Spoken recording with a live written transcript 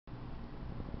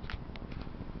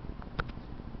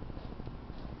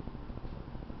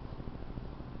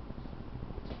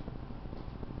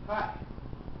Hi,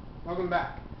 welcome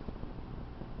back.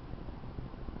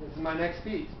 This is my next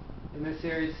piece in the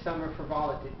series Summer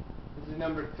Frivolity. This is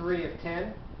number 3 of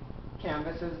 10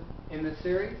 canvases in the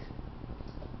series,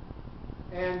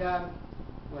 and I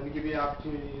want to give you the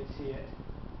opportunity to see it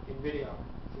in video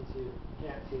since you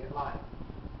can't see it live.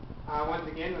 Once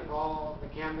again, with all the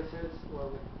canvases,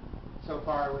 or so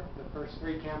far with the first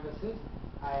 3 canvases,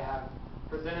 I have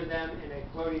presented them in a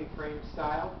floating frame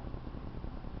style.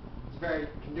 It's very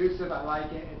conducive. I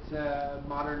like it. It's a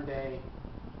modern day,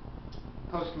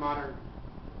 postmodern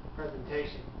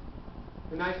presentation.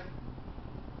 The nice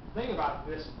thing about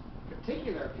this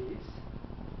particular piece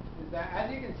is that,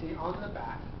 as you can see on the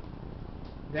back,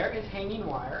 there is hanging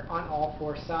wire on all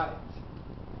 4 sides.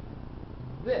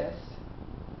 This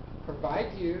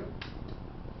provides you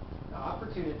the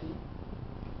opportunity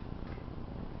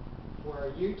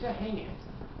for you to hang it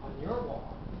on your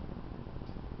wall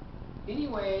any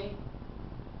way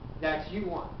that you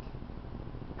want.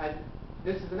 As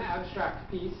this is an abstract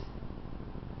piece,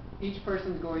 each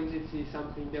person's going to see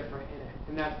something different in it,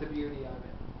 and that's the beauty of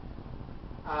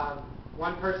it.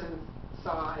 One person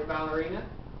saw a ballerina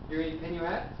doing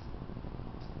pirouettes.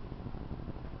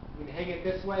 You can hang it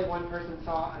this way. One person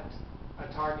saw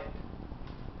a target.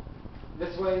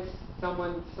 This way,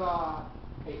 someone saw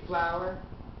a flower.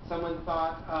 Someone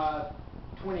thought of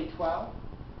 2012,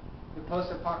 the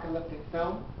post-apocalyptic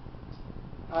film.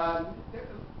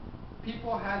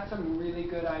 People had some really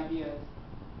good ideas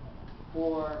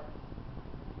for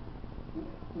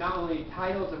not only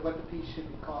titles of what the piece should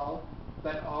be called,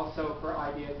 but also for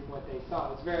ideas of what they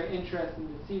saw. It's very interesting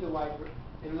to see the wide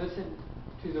and listen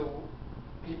to the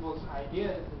people's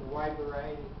ideas and the wide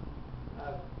variety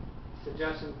of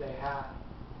suggestions they have.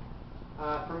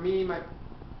 For me,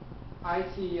 I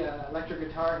see electric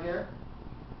guitar here,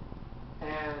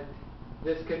 and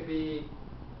this could be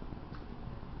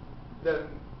the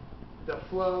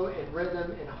flow and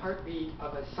rhythm and heartbeat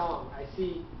of a song. I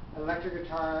see electric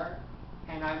guitar,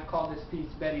 and I've called this piece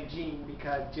Betty Jean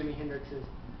because Jimi Hendrix's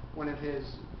one of his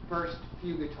first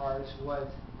few guitars was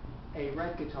a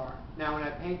red guitar. Now, when I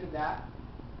painted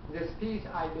this piece,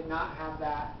 I did not have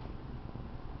that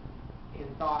in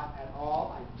thought at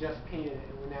all. I just painted it,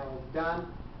 and when I was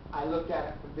done, I looked at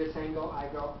it from this angle. I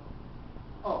go,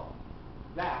 oh,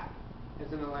 that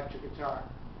is an electric guitar.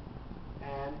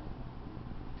 And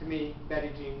to me,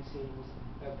 Betty Jean seems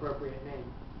the appropriate name.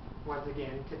 Once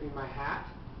again, tipping my hat,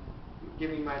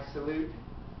 giving my salute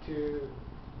to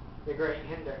the great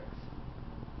Hendrix.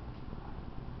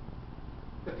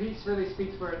 The piece really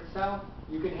speaks for itself.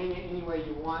 You can hang it any way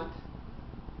you want.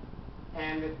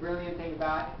 And the brilliant thing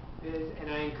about it is,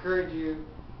 and I encourage you,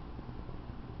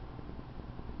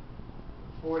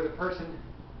 for the person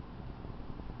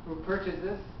who purchases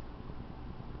this,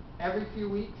 every few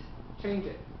weeks, change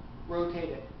it, rotate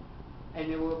it,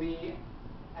 and it will be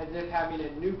as if having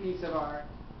a new piece of art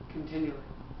continually.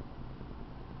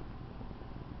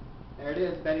 There it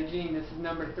is, Betty Jean. This is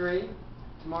number 3.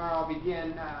 Tomorrow I'll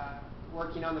begin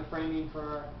working on the framing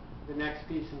for the next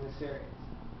piece in the series.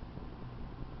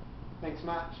 Thanks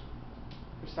much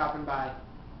for stopping by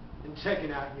and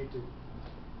checking out YouTube.